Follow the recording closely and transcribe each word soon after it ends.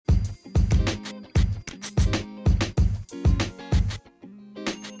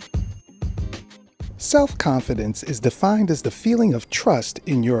Self-confidence is defined as the feeling of trust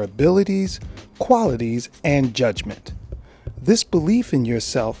in your abilities, qualities, and judgment. This belief in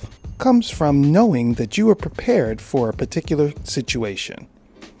yourself comes from knowing that you are prepared for a particular situation.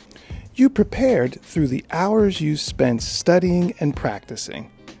 You prepared through the hours you spent studying and practicing.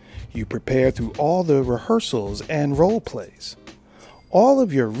 You prepared through all the rehearsals and role plays. All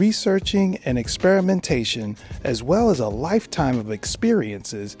of your researching and experimentation, as well as a lifetime of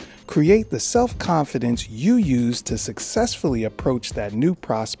experiences, create the self-confidence you use to successfully approach that new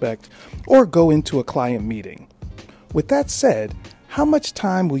prospect or go into a client meeting. With that said, how much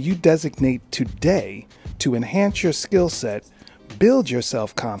time will you designate today to enhance your skill set, build your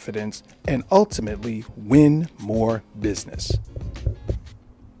self-confidence, and ultimately win more business?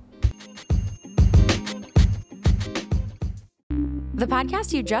 The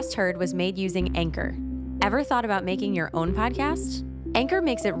podcast you just heard was made using Anchor. Ever thought about making your own podcast? Anchor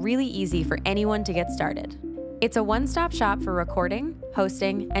makes it really easy for anyone to get started. It's a one-stop shop for recording,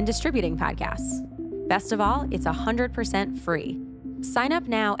 hosting, and distributing podcasts. Best of all, it's 100% free. Sign up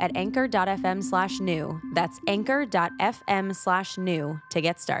now at anchor.fm/new. That's anchor.fm/new to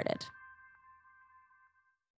get started.